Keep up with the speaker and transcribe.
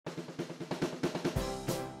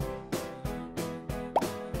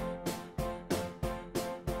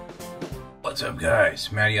What's up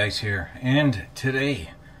guys, Matty Ice here, and today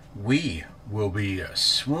we will be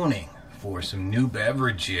swooning for some new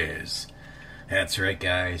beverages. That's right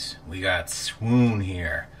guys, we got Swoon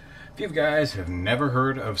here. If you guys have never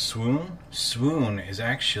heard of Swoon, Swoon is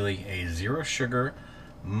actually a zero sugar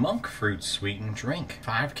monk fruit sweetened drink.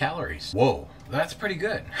 5 calories. Whoa, that's pretty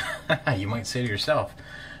good. You might say to yourself,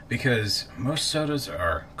 because most sodas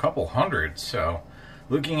are a couple hundred, so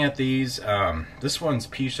looking at these, this one's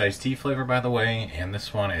peach iced tea flavor, by the way, and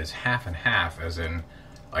this one is half and half, as in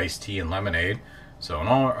iced tea and lemonade. So an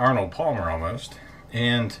Arnold Palmer almost.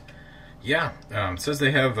 And yeah, it says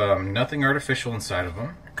they have nothing artificial inside of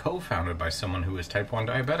them. Co-founded by someone who is type 1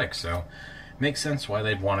 diabetic, so it makes sense why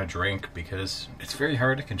they'd want to drink, because it's very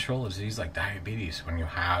hard to control a disease like diabetes when you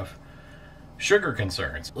have sugar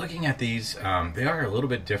concerns. Looking at these, they are a little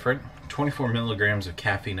bit different. 24 milligrams of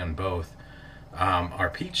caffeine in both. Our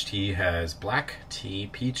peach tea has black tea,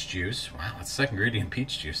 peach juice. Wow, that's second ingredient,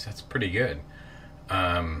 peach juice. That's pretty good.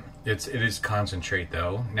 It is concentrate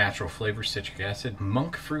though. Natural flavor, citric acid,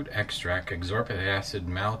 monk fruit extract, ascorbic acid,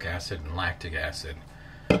 malic acid, and lactic acid.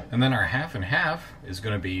 And then our half and half is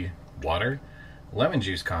going to be water, lemon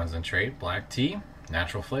juice concentrate, black tea,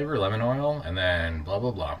 natural flavor, lemon oil, and then blah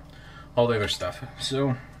blah blah, all the other stuff.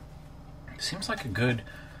 So it seems like a good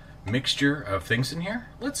mixture of things in here.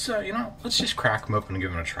 Let's let's just crack them open and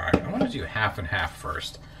give them a try. I want to do half and half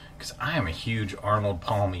first, because I am a huge Arnold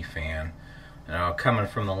Palmer fan. You know, coming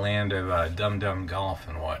from the land of Dum Dum Golf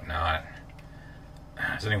and whatnot.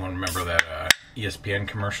 Does anyone remember that ESPN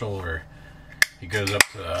commercial where he goes up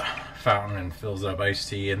to the fountain and fills up iced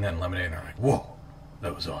tea and then lemonade, and I'm like, whoa,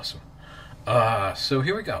 that was awesome. So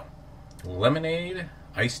here we go. Lemonade,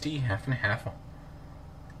 iced tea, half and half.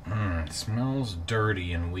 It smells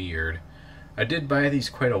dirty and weird. I did buy these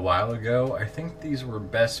quite a while ago. I think these were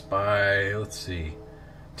Best Buy, let's see,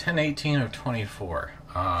 10/18 of 24.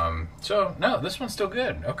 So, no, this one's still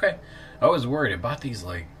good. Okay. I was worried. I bought these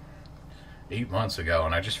like 8 months ago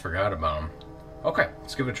and I just forgot about them. Okay,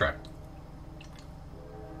 let's give it a try.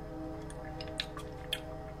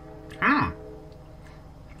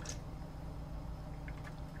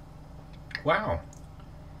 Wow.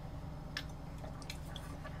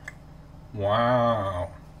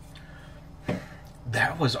 Wow.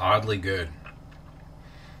 That was oddly good.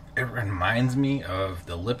 It reminds me of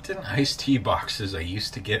the Lipton iced tea boxes I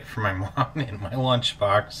used to get for my mom in my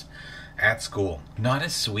lunchbox at school. Not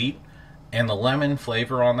as sweet, and the lemon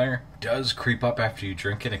flavor on there does creep up after you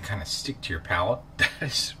drink it and kind of stick to your palate. That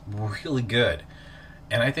is really good.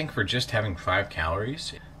 And I think for just having 5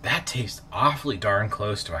 calories, that tastes awfully darn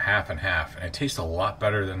close to a half and half, and it tastes a lot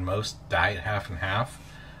better than most diet half and half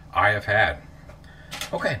I have had.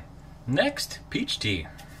 Okay, next, peach tea.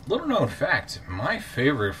 Little known fact, my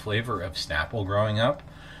favorite flavor of Snapple growing up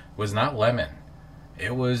was not lemon.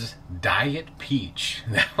 It was Diet Peach.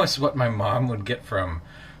 That was what my mom would get from,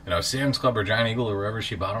 Sam's Club or Giant Eagle or wherever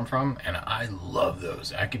she bought them from, and I love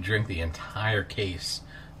those. I could drink the entire case.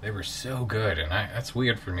 They were so good, and that's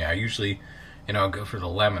weird for me. I usually, go for the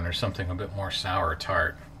lemon or something a bit more sour or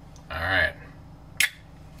tart. All right.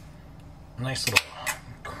 Nice little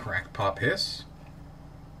crack pop hiss.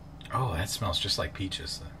 Oh, that smells just like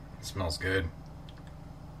peaches. It smells good.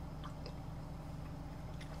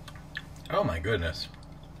 Oh my goodness.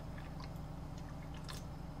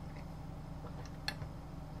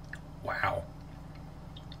 Wow.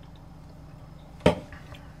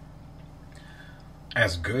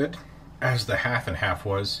 As good as the half and half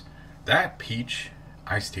was, that peach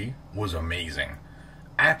iced tea was amazing.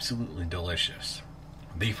 Absolutely delicious.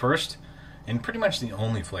 The first, and pretty much the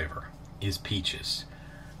only flavor, is peaches.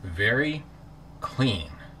 Very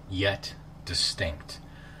clean, yet distinct.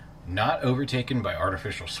 Not overtaken by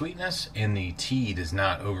artificial sweetness, and the tea does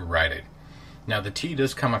not override it. Now, the tea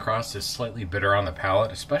does come across as slightly bitter on the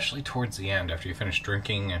palate, especially towards the end after you finish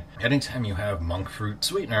drinking. Anytime you have monk fruit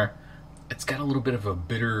sweetener, it's got a little bit of a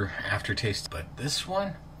bitter aftertaste. But this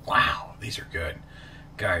one, wow, these are good.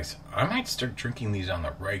 Guys, I might start drinking these on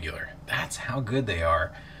the regular. That's how good they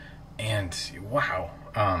are. And wow,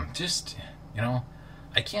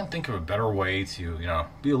 I can't think of a better way to,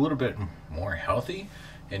 be a little bit more healthy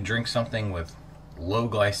and drink something with low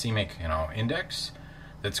glycemic, index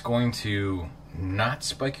that's going to not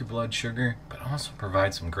spike your blood sugar, but also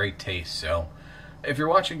provide some great taste. So if you're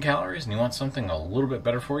watching calories and you want something a little bit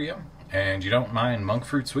better for you and you don't mind monk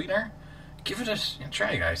fruit sweetener, give it a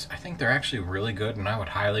try, guys. I think they're actually really good and I would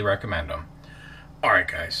highly recommend them. Alright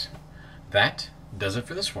guys, that does it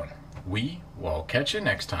for this one. We will catch you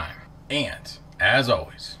next time. And as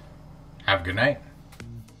always, have a good night.